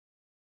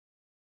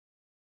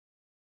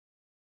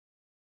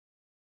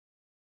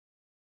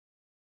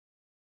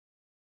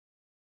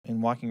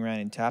and walking around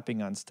and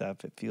tapping on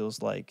stuff, it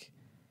feels like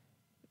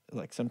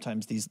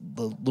sometimes the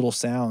little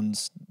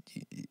sounds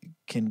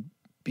can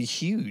be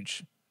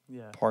huge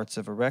parts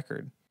of a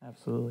record.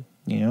 Absolutely.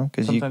 You know,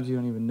 because sometimes you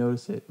don't even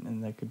notice it,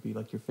 and that could be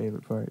like your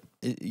favorite part.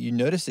 You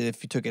notice it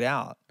if you took it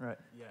out. Right.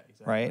 Yeah,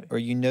 exactly. Right? Or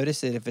you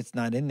notice it if it's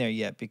not in there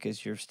yet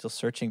because you're still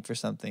searching for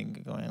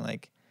something, going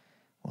like,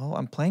 well,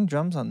 I'm playing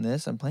drums on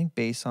this, I'm playing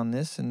bass on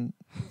this, and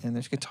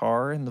there's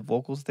guitar and the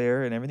vocals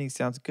there and everything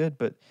sounds good,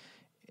 but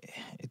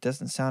it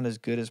doesn't sound as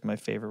good as my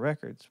favorite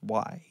records.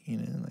 Why? You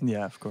know? Like,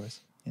 yeah, of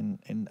course.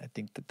 And I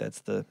think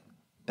that's the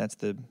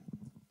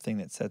thing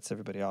that sets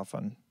everybody off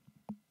on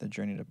the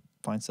journey to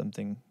find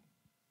something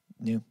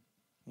new.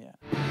 Yeah.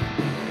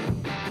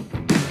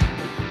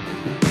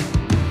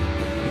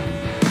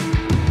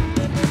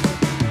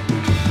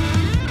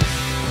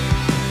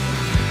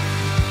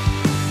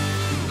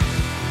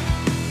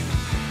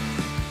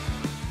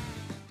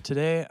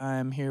 Today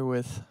I'm here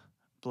with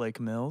Blake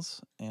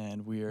Mills,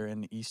 and we are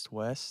in East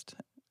West.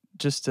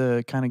 Just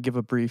to kind of give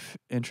a brief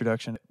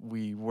introduction,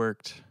 we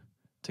worked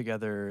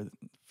together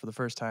for the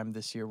first time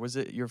this year. Was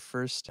it your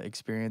first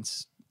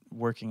experience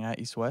working at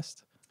East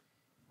West?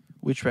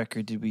 Which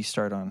record did we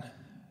start on?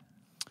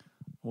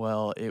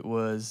 Well, it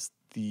was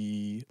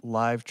the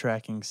live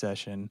tracking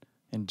session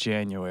in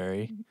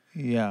January.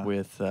 Yeah.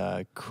 With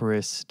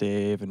Chris,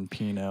 Dave, and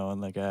Pino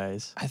and the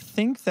guys. I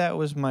think that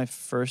was my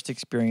first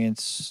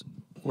experience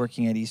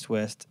working at East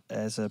West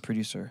as a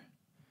producer.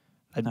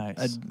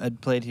 I'd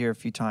played here a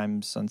few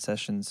times on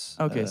sessions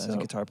as a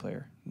guitar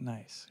player.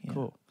 Nice. Yeah.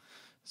 Cool.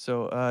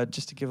 So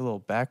just to give a little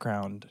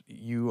background,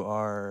 you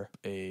are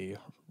a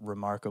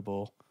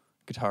remarkable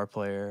guitar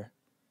player,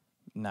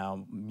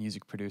 now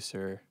music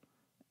producer,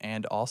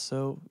 and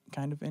also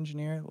kind of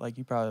engineer. Like,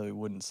 you probably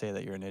wouldn't say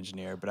that you're an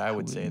engineer, but I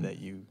would say that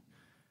you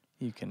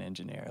can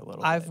engineer a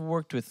little bit. I've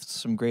worked with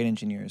some great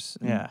engineers.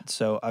 Yeah.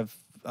 So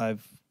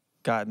I've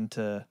gotten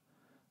to,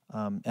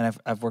 and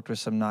I've worked with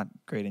some not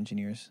great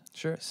engineers.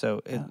 Sure.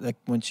 So like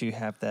once you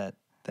have that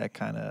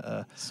kind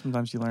of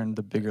sometimes you learn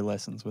the bigger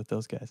lessons with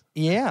those guys.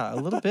 Yeah, a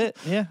little bit.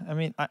 Yeah. I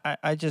mean,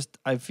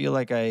 I feel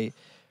like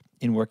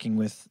in working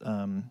with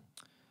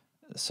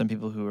some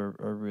people who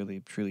are really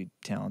truly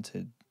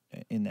talented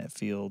in that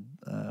field,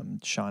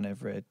 Sean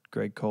Everett,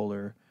 Greg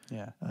Kohler.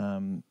 Yeah.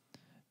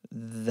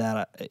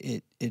 That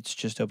it's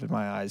just opened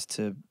my eyes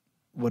to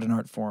what an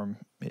art form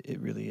it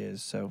really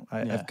is. So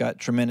I've got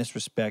tremendous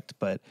respect,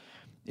 but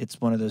it's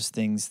one of those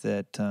things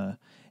that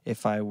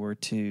if I were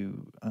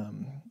to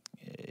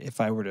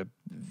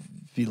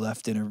be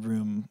left in a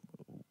room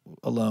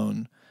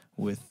alone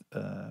with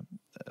a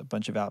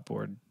bunch of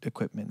outboard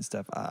equipment and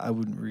stuff, I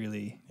wouldn't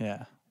really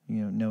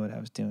know what I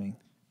was doing.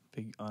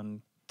 Big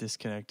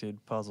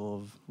disconnected puzzle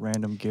of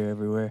random gear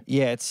everywhere.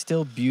 Yeah, it's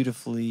still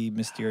beautifully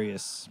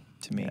mysterious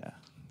to me. Yeah.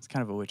 It's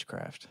kind of a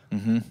witchcraft.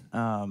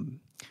 Mm-hmm.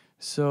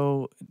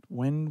 So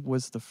when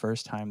was the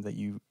first time that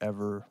you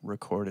ever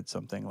recorded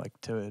something, like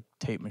to a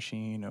tape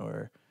machine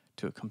or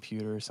to a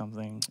computer or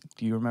something?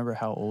 Do you remember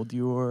how old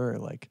you were, or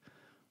like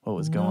what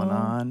was going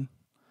on?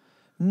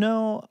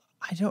 No,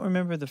 I don't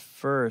remember the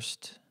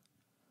first.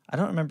 I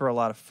don't remember a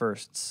lot of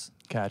firsts.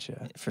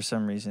 Gotcha. For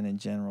some reason in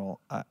general.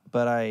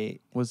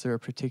 Was there a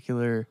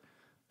particular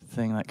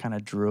thing that kind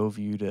of drove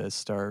you to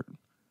start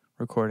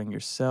recording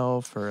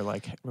yourself, or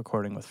like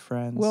recording with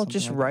friends? Well,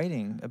 just like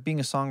writing, being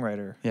a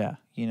songwriter. Yeah.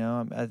 You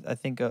know, I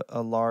think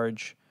a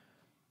large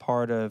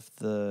part of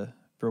the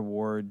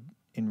reward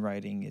in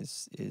writing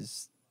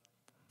is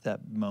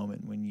that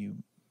moment when you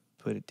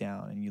put it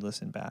down and you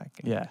listen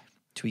back and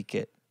tweak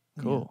it.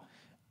 Cool. You know?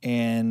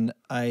 And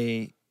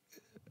I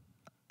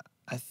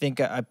think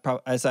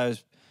as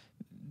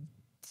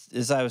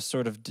I was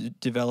sort of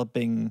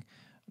developing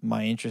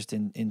my interest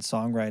in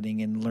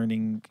songwriting and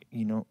learning,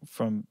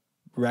 from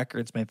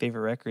records, my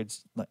favorite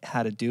records, like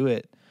how to do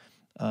it,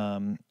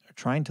 or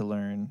trying to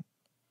learn,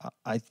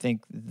 I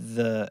think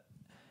the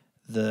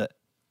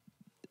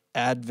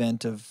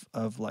advent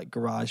of like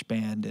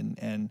GarageBand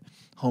and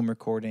home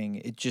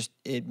recording,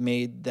 it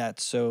made that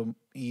so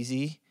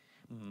easy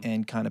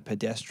and kind of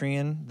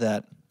pedestrian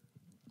that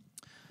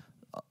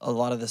a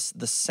lot of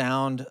the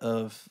sound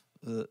of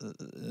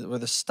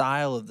the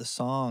style of the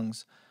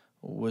songs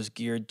was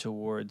geared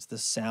towards the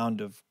sound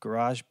of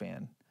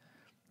GarageBand,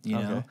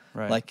 know,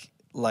 right.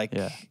 like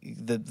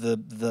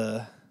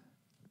the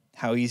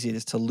how easy it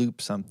is to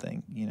loop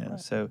something, Right.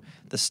 So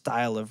the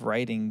style of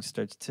writing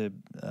starts to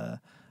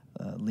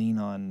lean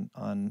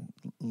on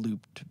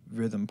looped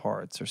rhythm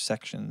parts or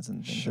sections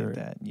and things like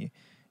that. And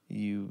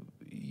you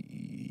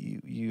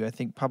I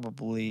think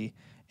probably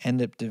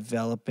end up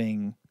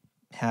developing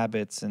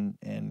habits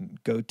and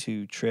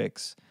go-to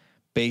tricks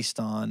based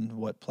on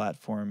what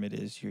platform it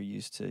is you're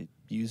used to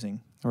using.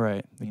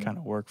 Right. The kind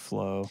of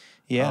workflow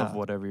of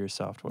whatever your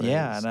software is.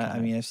 Yeah, and I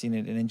mean, I've seen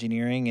it in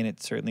engineering, and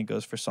it certainly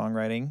goes for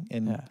songwriting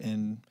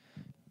and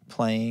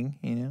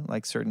playing,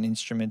 like certain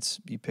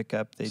instruments you pick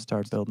up. They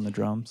start building the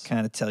drums.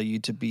 Kind of tell you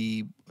to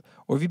be,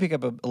 or if you pick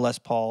up a Les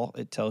Paul,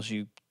 it tells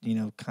you,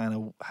 kind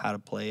of how to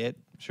play it.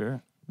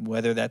 Sure.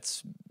 Whether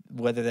that's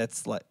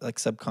like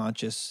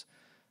subconscious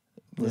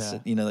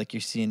listen, you know, like you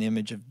see an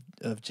image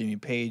of Jimmy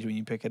Page when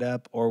you pick it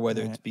up, or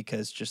whether it's Right.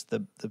 because just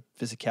the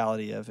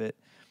physicality of it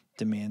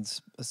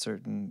demands a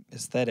certain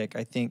aesthetic.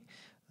 I think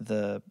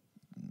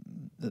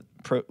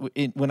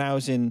when I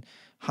was in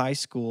high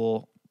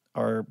school,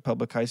 our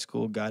public high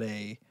school got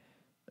a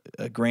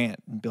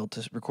grant and built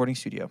a recording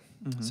studio.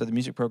 Mm-hmm. So the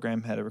music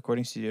program had a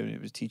recording studio, and it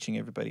was teaching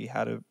everybody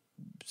how to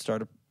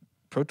start a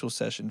Pro Tools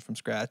session from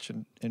scratch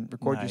and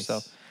record Nice.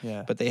 yourself.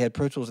 Yeah. But they had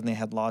Pro Tools and they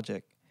had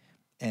Logic.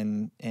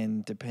 And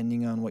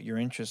depending on what your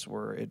interests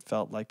were, it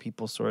felt like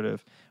people sort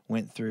of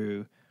went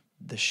through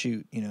the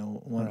chute, you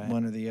know,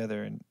 one or the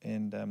other.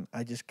 And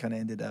I just kind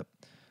of ended up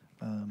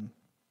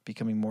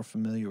becoming more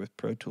familiar with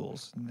Pro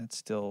Tools. And that's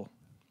still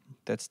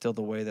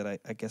the way that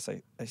I guess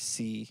I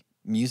see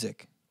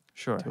music.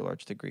 Sure. To a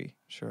large degree.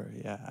 Sure,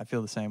 yeah. I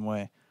feel the same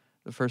way.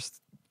 The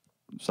first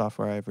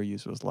software I ever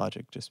used was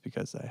Logic, just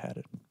because I had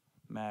a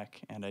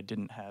Mac and I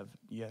didn't have,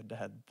 you had to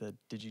have the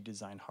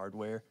DigiDesign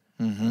hardware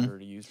in order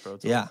to use Pro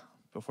Tools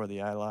before the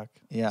iLock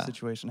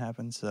situation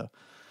happened. So,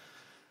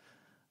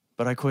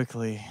 but I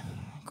quickly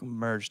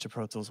merged to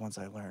Pro Tools once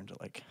I learned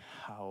like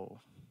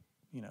how,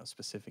 you know,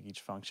 specific each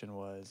function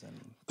was, and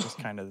just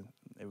kind of,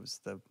 it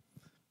was the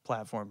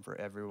platform for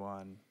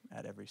everyone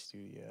at every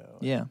studio.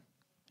 Yeah. And,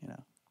 you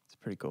know, it's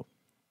pretty cool.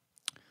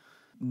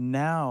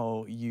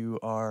 Now you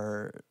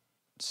are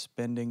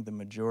spending the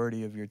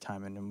majority of your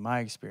time, and in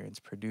my experience,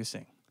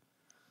 producing.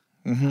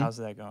 Mm-hmm. How's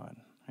that going?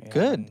 Are you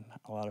Good. having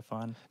a lot of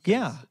fun?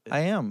 Yeah,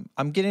 I am.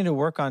 I'm getting to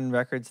work on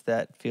records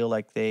that feel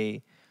like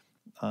they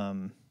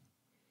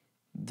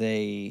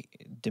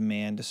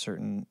demand a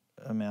certain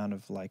amount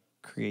of like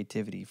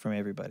creativity from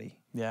everybody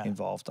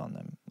involved on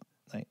them.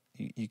 Like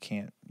you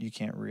can't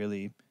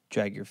really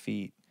drag your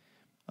feet,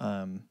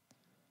 and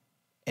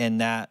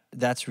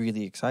that's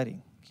really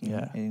exciting. You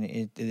know?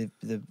 And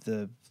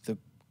the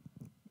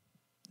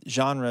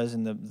genres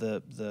and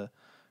the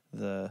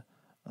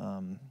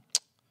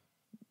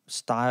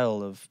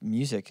style of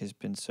music has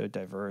been so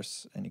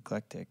diverse and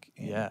eclectic.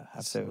 And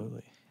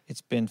absolutely. So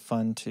it's been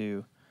fun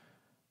to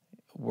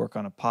work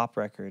on a pop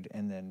record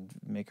and then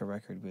make a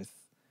record with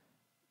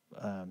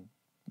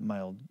my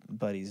old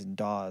buddies in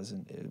Dawes,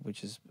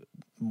 which is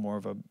more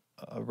of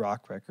a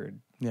rock record,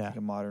 like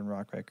a modern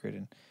rock record,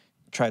 and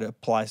try to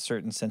apply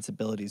certain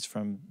sensibilities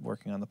from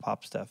working on the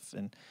pop stuff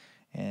and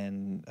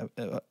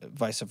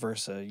vice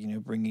versa. You know,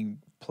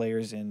 bringing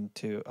players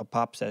into a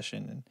pop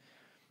session, and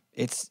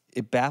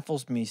it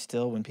baffles me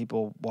still when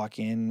people walk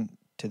in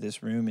to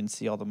this room and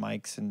see all the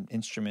mics and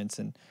instruments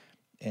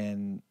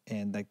and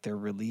like they're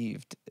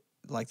relieved,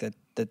 like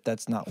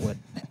that's not what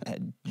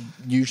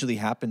usually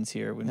happens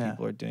here when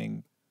people are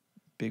doing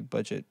big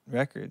budget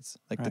records.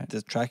 Like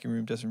the tracking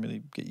room doesn't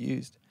really get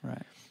used.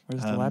 Right.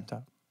 Where's the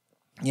laptop?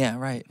 Yeah,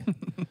 right.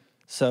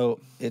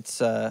 So it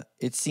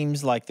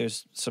seems like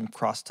there's some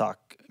crosstalk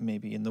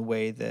maybe in the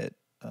way that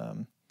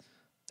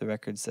the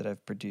records that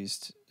I've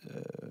produced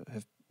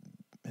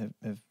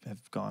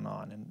have gone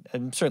on, and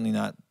I'm certainly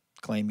not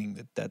claiming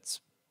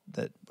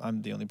that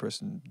I'm the only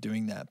person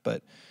doing that,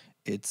 but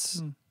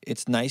it's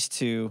nice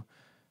to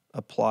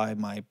apply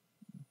my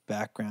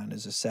background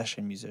as a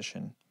session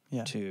musician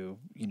to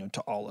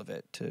all of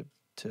it, to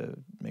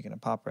making a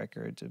pop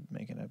record, to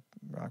making a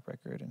rock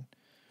record. And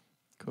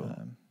cool.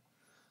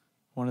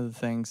 One of the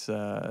things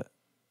that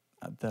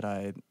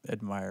I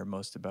admire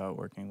most about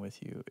working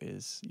with you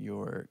is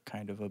your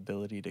kind of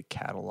ability to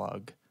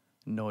catalog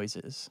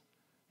noises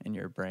in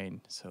your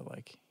brain. So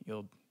like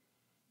you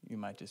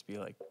might just be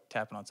like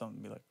tapping on something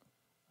and be like,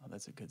 oh,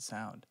 that's a good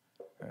sound,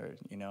 or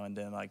and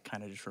then like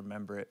kind of just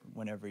remember it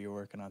whenever you're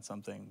working on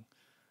something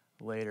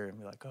later and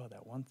be like, oh,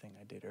 that one thing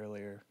I did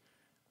earlier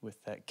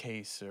with that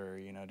case,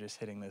 or just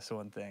hitting this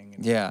one thing,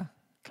 and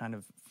kind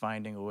of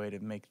finding a way to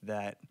make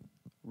that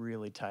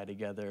really tie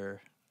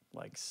together,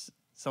 like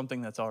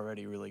something that's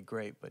already really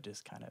great, but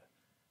just kind of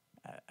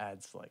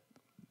adds like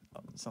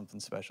something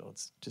special.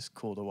 It's just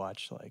cool to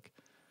watch like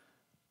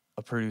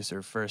a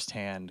producer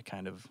firsthand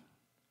kind of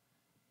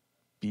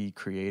be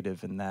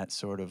creative in that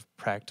sort of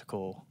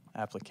practical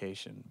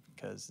application,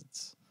 because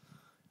it's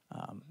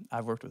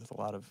I've worked with a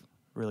lot of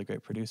really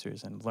great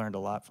producers and learned a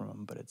lot from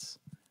them, but it's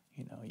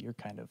you're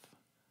kind of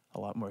a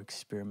lot more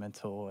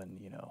experimental and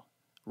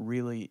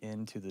really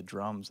into the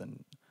drums.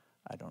 And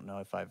I don't know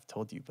if I've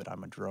told you, but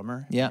I'm a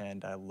drummer,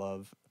 and I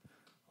love,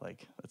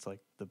 like, it's like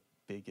the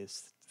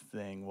biggest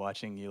thing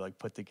watching you like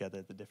put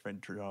together the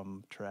different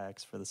drum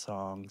tracks for the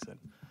songs, and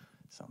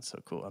it sounds so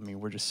cool. I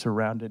mean, we're just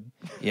surrounded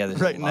there's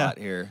right a lot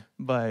now here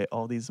by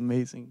all these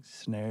amazing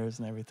snares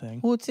and everything.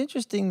 Well, it's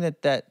interesting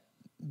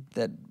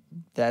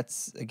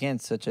that's again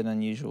such an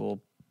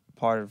unusual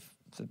part of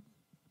the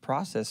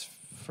process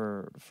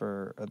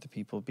for other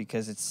people,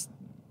 because it's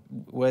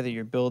whether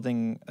you're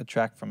building a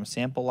track from a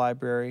sample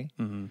library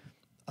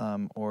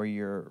or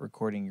you're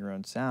recording your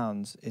own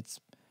sounds, it's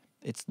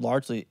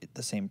largely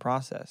the same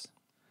process.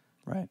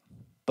 Right.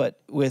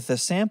 But with a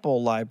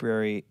sample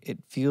library, it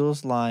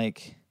feels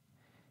like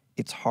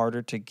it's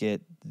harder to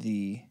get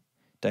the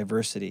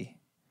diversity.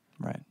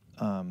 Right.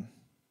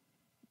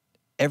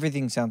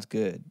 everything sounds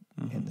good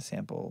in the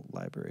sample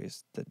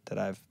libraries that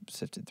I've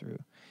sifted through.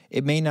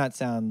 It may not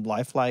sound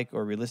lifelike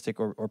or realistic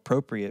or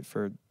appropriate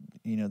for,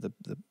 the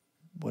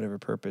whatever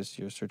purpose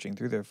you're searching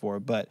through there for,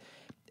 but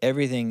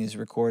everything is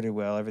recorded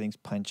well, everything's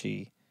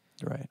punchy.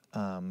 Right.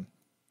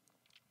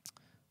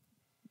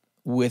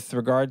 With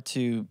regard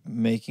to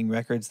making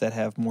records that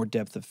have more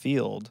depth of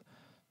field,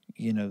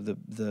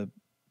 the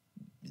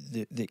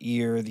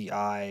ear, the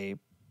eye,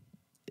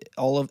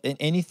 all of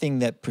anything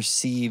that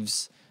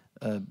perceives,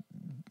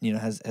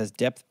 has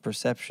depth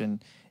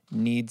perception,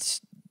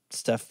 needs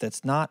stuff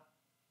that's not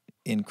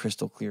in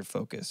crystal clear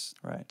focus,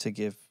 right, to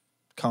give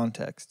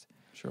context.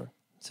 Sure.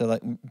 So,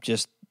 like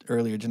just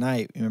earlier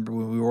tonight, remember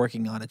when we were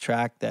working on a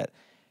track that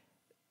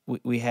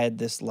we had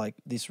this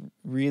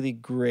really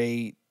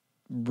great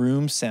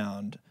room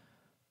sound,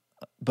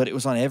 but it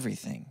was on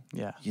everything.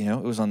 Yeah.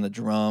 It was on the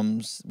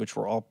drums, which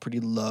were all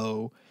pretty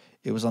low.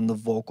 It was on the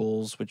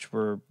vocals, which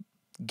were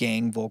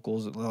gang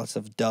vocals, lots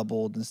of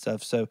doubled and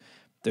stuff. So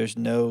there's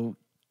no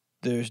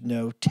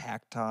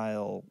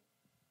tactile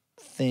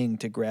thing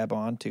to grab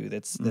onto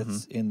that's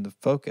in the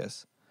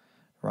focus,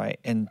 right?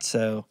 And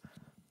so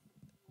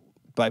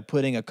by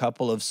putting a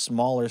couple of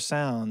smaller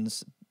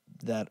sounds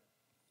that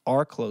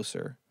are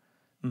closer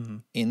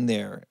in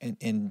there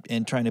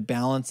and trying to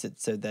balance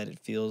it so that it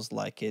feels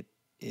like it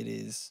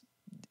is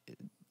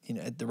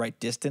at the right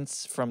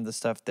distance from the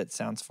stuff that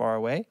sounds far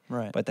away,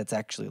 right, but that's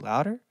actually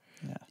louder.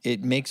 Yeah.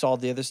 It makes all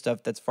the other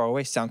stuff that's far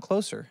away sound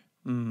closer,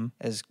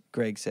 as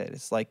Greg said.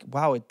 It's like,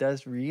 wow, it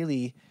does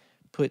really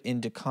put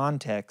into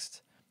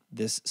context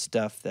this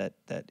stuff that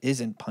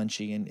isn't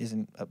punchy and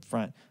isn't up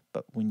front.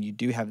 But when you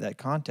do have that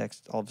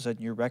context, all of a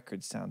sudden your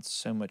record sounds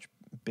so much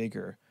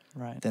bigger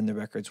than the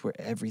records where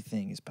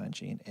everything is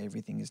punchy and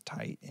everything is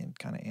tight and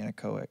kind of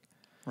anechoic.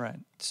 Right.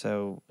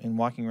 So in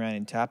walking around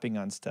and tapping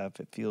on stuff,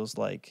 it feels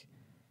like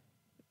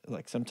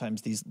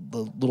sometimes these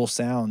little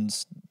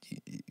sounds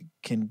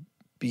can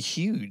be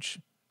huge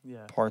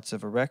parts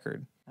of a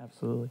record.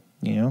 Absolutely.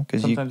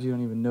 Because sometimes you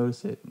don't even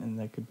notice it, and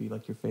that could be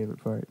like your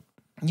favorite part.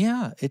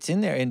 Yeah, it's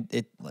in there, and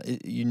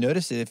you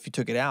notice it if you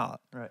took it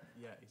out. Right.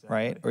 Yeah. Exactly.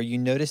 Right. Or you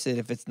notice it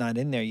if it's not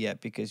in there yet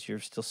because you're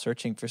still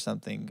searching for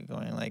something.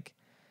 Going like,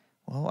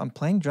 well, I'm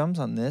playing drums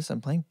on this,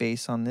 I'm playing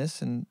bass on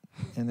this, and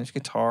there's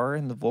guitar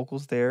and the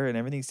vocals there, and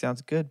everything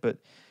sounds good, but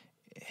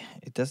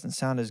it doesn't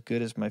sound as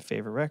good as my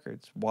favorite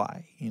records.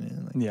 Why?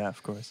 Yeah,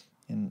 of course.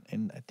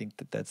 And I think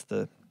that's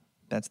the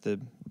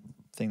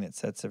thing that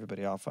sets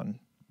everybody off on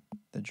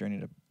the journey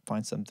to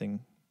find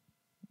something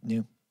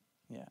new.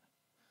 Yeah.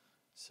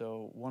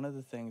 So one of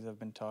the things I've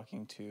been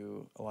talking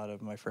to a lot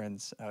of my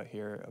friends out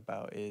here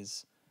about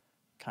is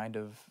kind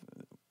of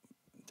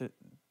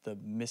the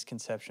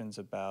misconceptions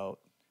about,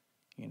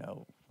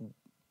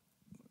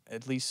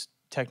 at least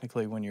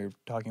technically when you're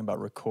talking about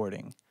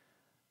recording,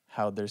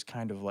 how there's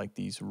kind of like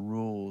these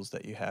rules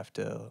that you have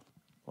to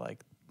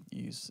like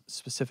use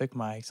specific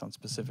mics on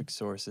specific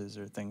sources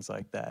or things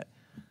like that.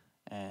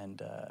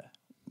 And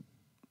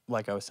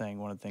like I was saying,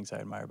 one of the things I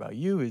admire about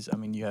you is,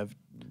 you have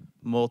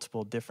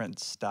multiple different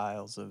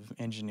styles of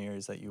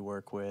engineers that you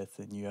work with,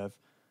 and you have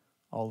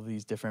all of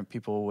these different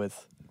people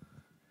with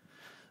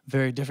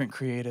very different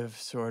creative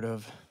sort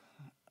of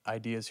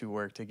ideas who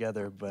work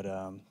together. But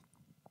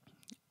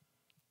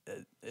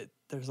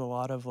there's a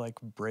lot of like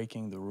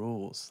breaking the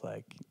rules,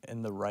 like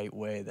in the right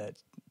way, that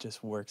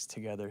just works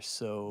together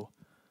so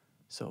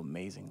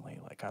amazingly.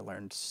 Like I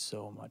learned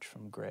so much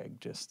from Greg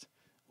just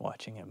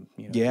watching him,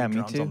 me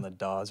drums too. on the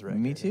Dawes record.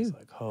 Me too. It's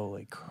like,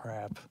 holy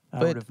crap. I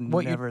But would have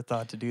never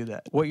thought to do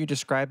that. What you're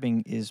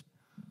describing is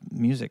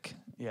music.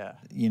 Yeah.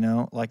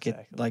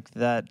 Exactly. Like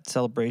that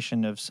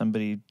celebration of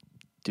somebody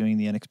doing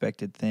the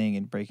unexpected thing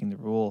and breaking the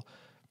rule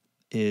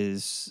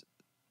is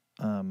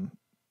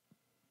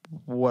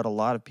what a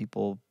lot of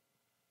people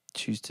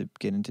choose to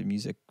get into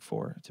music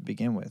for to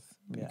begin with,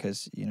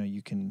 because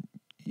you can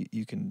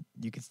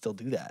still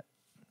do that.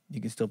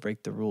 You can still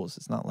break the rules.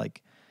 It's not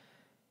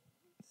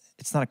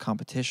a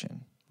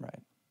competition.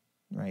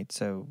 Right.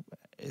 So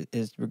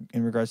is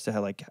in regards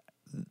to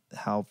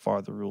how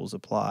far the rules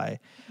apply.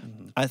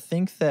 I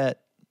think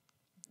that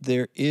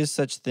there is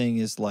such thing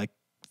as like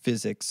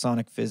physics,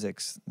 sonic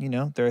physics.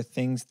 There are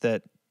things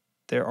that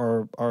there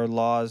are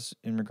laws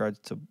in regards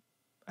to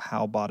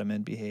how bottom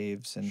end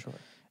behaves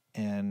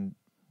and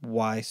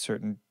why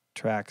certain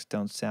tracks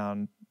don't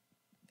sound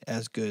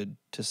as good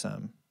to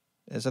some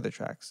as other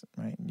tracks,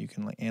 right? And you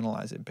can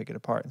analyze it and pick it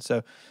apart. And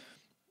so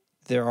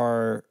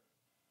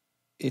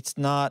it's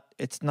not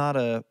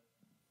a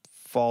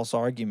false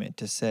argument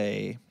to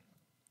say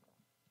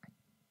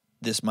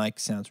this mic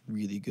sounds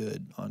really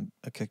good on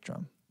a kick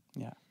drum.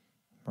 Yeah.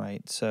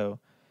 Right. So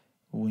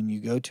when you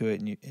go to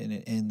it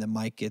and the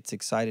mic gets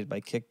excited by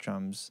kick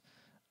drums,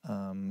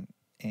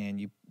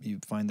 and you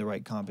find the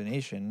right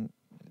combination,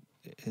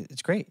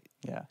 it's great.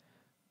 Yeah.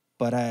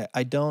 But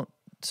I don't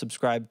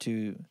subscribe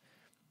to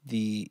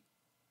the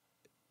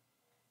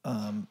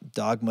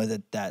dogma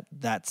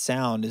that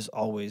sound is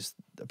always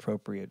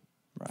appropriate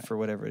for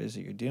whatever it is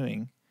that you're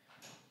doing.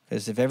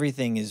 Because if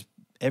everything is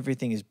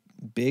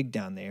big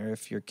down there,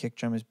 if your kick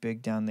drum is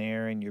big down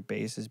there and your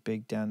bass is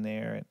big down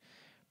there,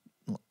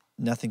 and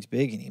nothing's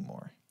big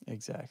anymore.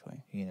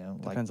 Exactly. You know,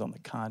 Depends on the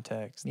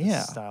context, the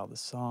Yeah. style of the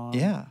song,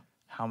 Yeah.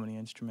 how many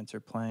instruments are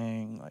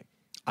playing. Like,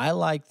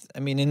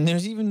 and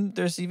there's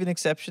even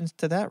exceptions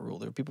to that rule.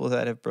 There are people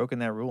that have broken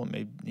that rule and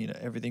made,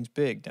 everything's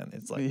big down.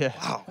 It's like, Yeah.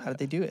 wow, how did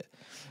they do it?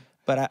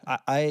 But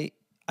I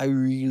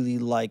really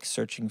like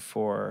searching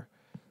for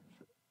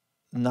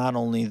not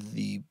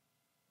only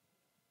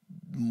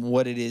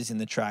what it is in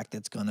the track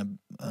that's going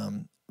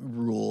to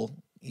rule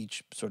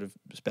each sort of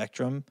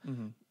spectrum,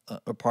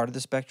 or part of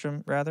the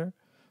spectrum rather,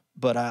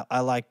 but I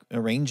like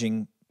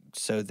arranging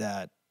so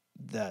that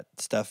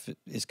stuff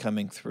is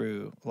coming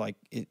through. Like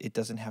it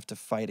doesn't have to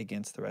fight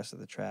against the rest of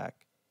the track.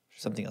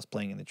 Sure. Something else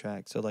playing in the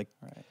track. So like,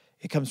 right.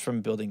 It comes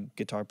from building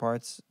guitar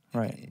parts,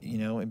 right?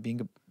 And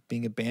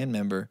being a band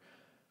member,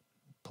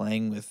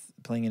 playing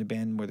in a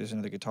band where there's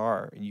another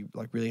guitar, and you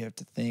like really have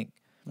to think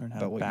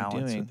about what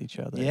you're doing with each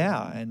other.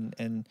 Yeah,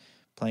 and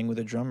playing with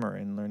a drummer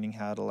and learning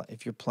how to.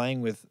 If you're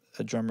playing with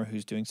a drummer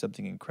who's doing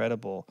something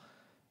incredible,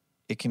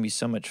 it can be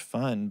so much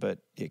fun, but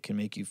it can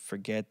make you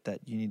forget that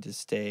you need to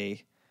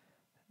stay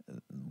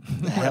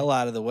the hell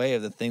out of the way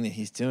of the thing that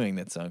he's doing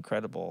that's so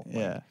incredible.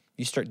 Yeah. Like,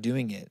 you start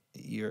doing it,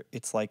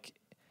 it's like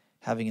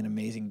having an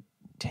amazing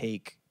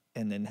take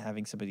and then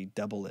having somebody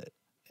double it,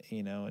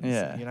 and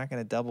you're not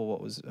going to double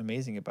what was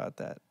amazing about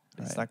that.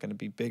 It's Right. not going to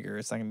be bigger.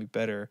 It's not going to be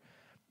better.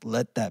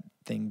 Let that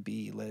thing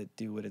be. Let it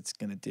do what it's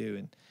going to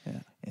do,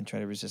 and try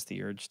to resist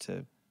the urge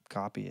to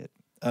copy it.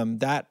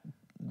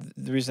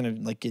 The reason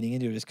I'm like getting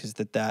into it is because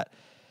that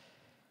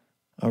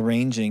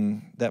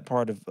arranging, that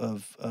part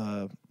of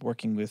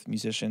working with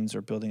musicians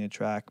or building a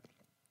track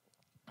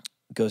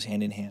goes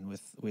hand in hand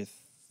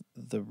with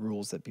the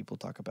rules that people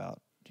talk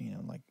about.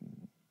 Like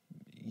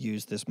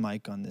use this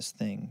mic on this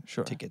thing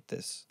to get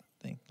this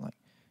thing. Like,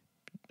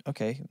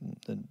 okay,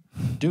 then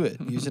do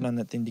it. Use it on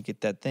that thing to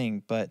get that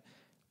thing. But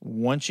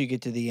once you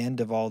get to the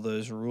end of all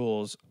those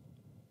rules,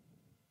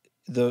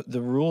 the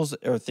rules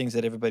are things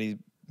that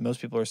most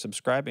people are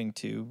subscribing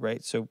to,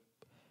 right? So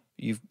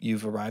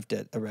you've arrived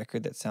at a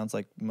record that sounds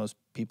like most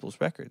people's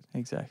record.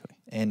 Exactly.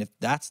 And if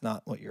that's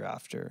not what you're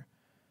after,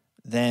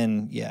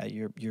 then yeah,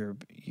 you're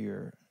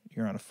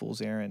on a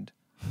fool's errand.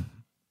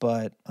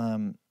 But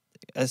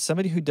as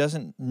somebody who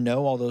doesn't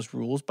know all those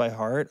rules by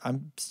heart, I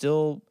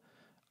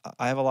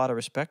have a lot of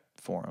respect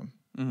for them.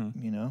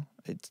 Mm-hmm.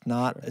 It's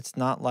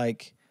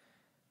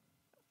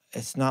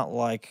not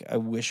like I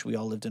wish we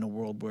all lived in a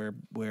world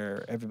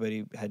where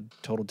everybody had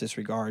total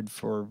disregard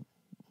for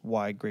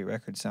why great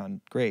records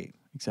sound great.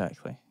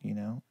 Exactly.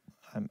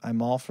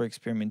 I'm all for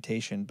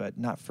experimentation, but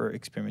not for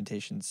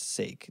experimentation's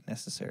sake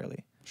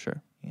necessarily.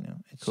 Sure.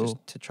 It's cool.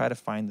 Just to try to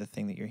find the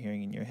thing that you're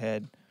hearing in your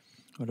head.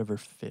 Whatever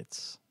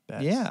fits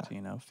best,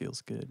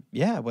 feels good.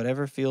 Yeah,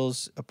 whatever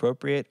feels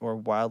appropriate or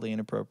wildly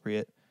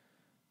inappropriate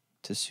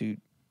to suit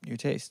your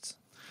tastes.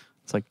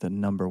 It's like the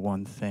number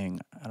one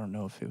thing. I don't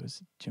know if it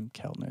was Jim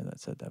Keltner that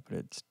said that, but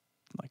it's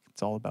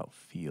all about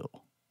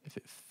feel. If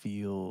it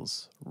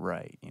feels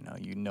right,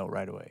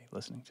 right away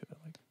listening to it.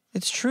 Like,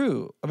 it's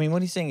true. I mean,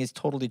 what he's saying is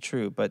totally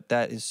true, but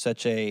that is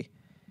such a.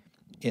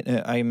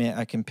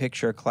 I can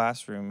picture a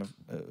classroom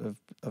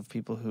of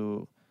people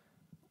who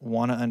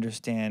want to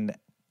understand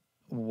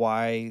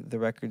why the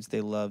records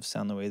they love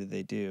sound the way that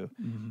they do.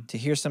 Mm-hmm. To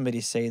hear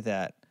somebody say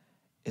that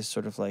is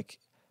sort of like,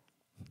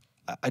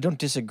 I don't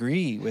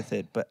disagree with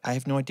it, but I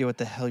have no idea what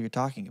the hell you're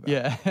talking about.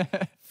 Yeah.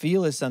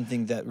 Feel is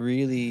something that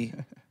really,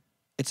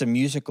 it's a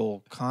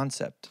musical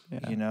concept,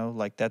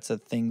 like that's a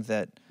thing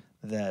that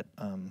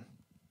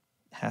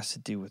has to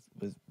do with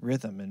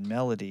rhythm and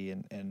melody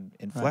and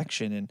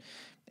inflection. Right.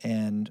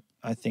 And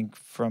I think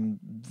from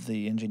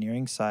the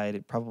engineering side,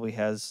 it probably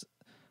has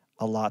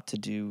a lot to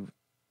do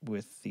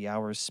with the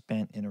hours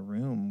spent in a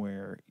room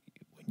where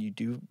when you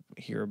do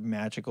hear a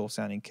magical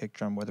sounding kick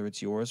drum, whether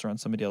it's yours or on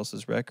somebody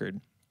else's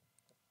record,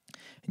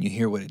 and you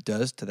hear what it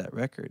does to that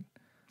record.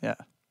 Yeah.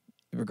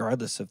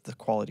 Regardless of the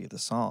quality of the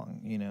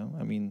song,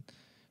 I mean,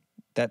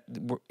 that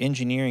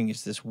engineering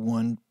is this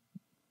one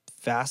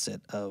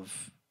facet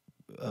of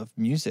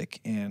music,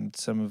 and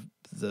some of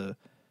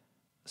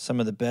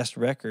the best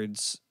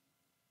records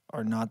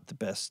are not the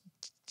best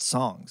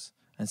songs,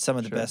 and some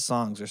of the best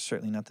songs are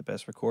certainly not the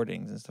best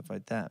recordings and stuff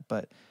like that.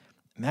 But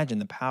imagine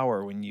the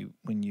power when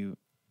you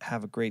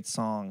have a great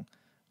song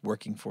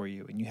working for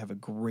you and you have a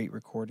great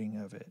recording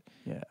of it.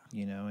 Yeah.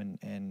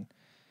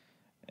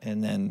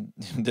 And then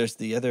there's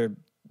the other,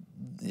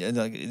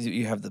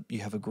 you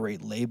have a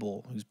great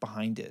label who's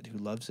behind it, who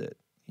loves it.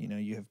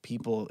 You have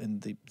people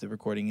in the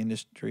recording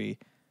industry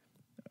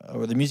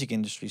or the music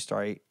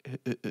industry,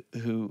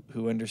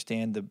 who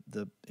understand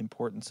the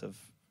importance of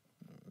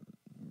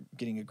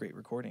getting a great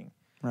recording.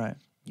 Right.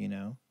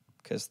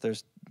 Because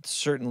there's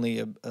certainly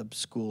a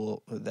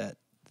school that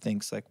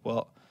thinks like,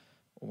 well,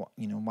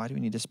 why do we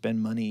need to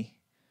spend money?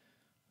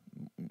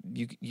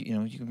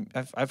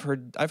 I've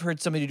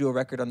heard somebody do a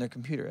record on their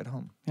computer at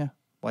home. Yeah.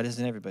 Why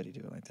doesn't everybody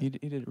do it like that? He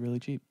did it really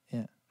cheap.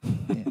 Yeah.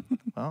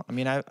 Well, I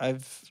mean,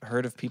 I've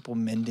heard of people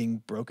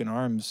mending broken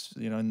arms,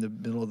 you know, in the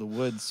middle of the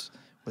woods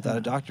without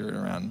a doctor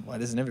around. Why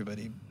doesn't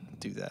everybody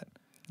do that?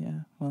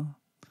 Yeah, well,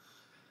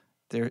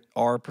 There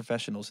are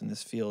professionals in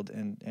this field,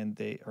 and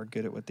they are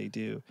good at what they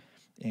do,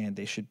 and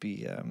they should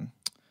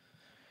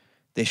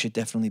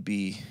definitely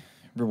be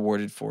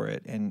rewarded for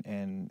it,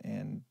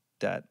 and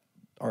that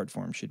art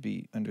form should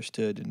be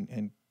understood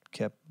and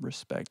kept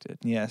respected.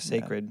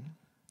 sacred,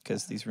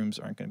 because these rooms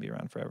aren't going to be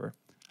around forever.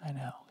 I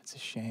know, it's a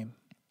shame.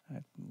 I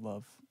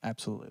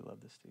absolutely love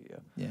the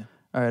studio. Yeah.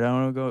 All right,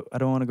 I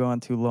don't want to go on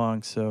too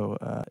long.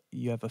 So,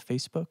 you have a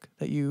Facebook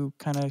that you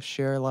kind of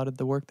share a lot of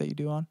the work that you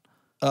do on?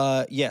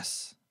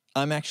 Yes.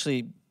 I'm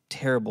actually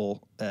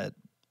terrible at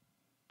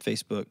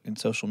Facebook and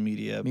social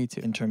media. Me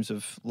too. In terms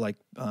of like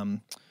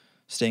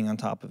staying on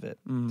top of it.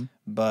 Mm-hmm.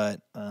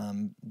 But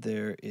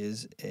there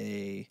is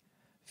a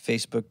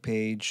Facebook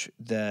page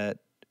that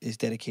is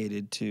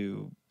dedicated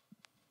to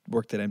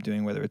work that I'm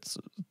doing, whether it's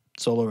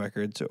solo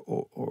records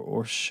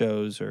or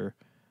shows or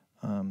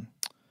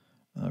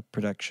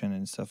production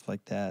and stuff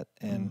like that.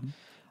 And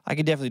I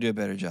could definitely do a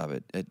better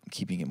job at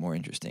keeping it more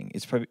interesting.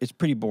 It's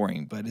pretty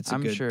boring, but it's a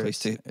good place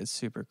to. It's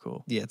super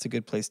cool. Yeah, it's a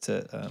good place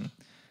to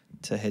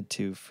head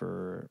to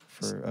for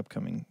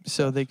upcoming.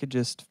 So stuff. they could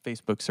just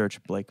Facebook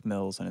search Blake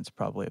Mills, and it's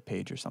probably a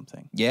page or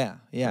something. Yeah.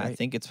 I Right.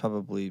 think it's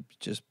probably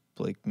just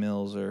Blake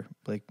Mills or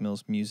Blake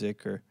Mills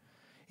Music, or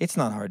it's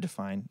not hard to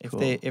find.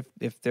 Cool.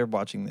 If they're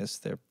watching this,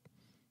 they're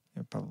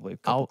probably a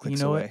couple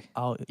clicks away.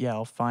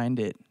 I'll find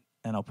it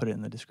and I'll put it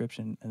in the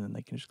description, and then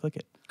they can just click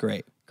it.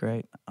 Great.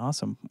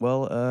 Awesome.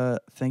 Well,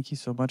 thank you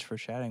so much for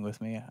chatting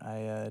with me.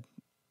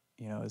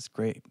 It's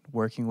great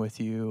working with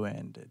you,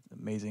 and it's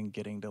amazing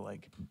getting to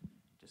like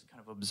just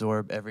kind of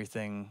absorb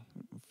everything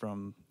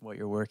from what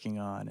you're working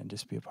on and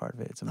just be a part of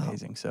it. It's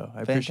amazing. So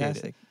I appreciate it.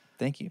 Fantastic.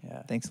 Thank you.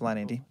 Yeah. Thanks a lot,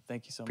 Andy.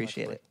 Thank you so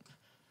Appreciate much. it.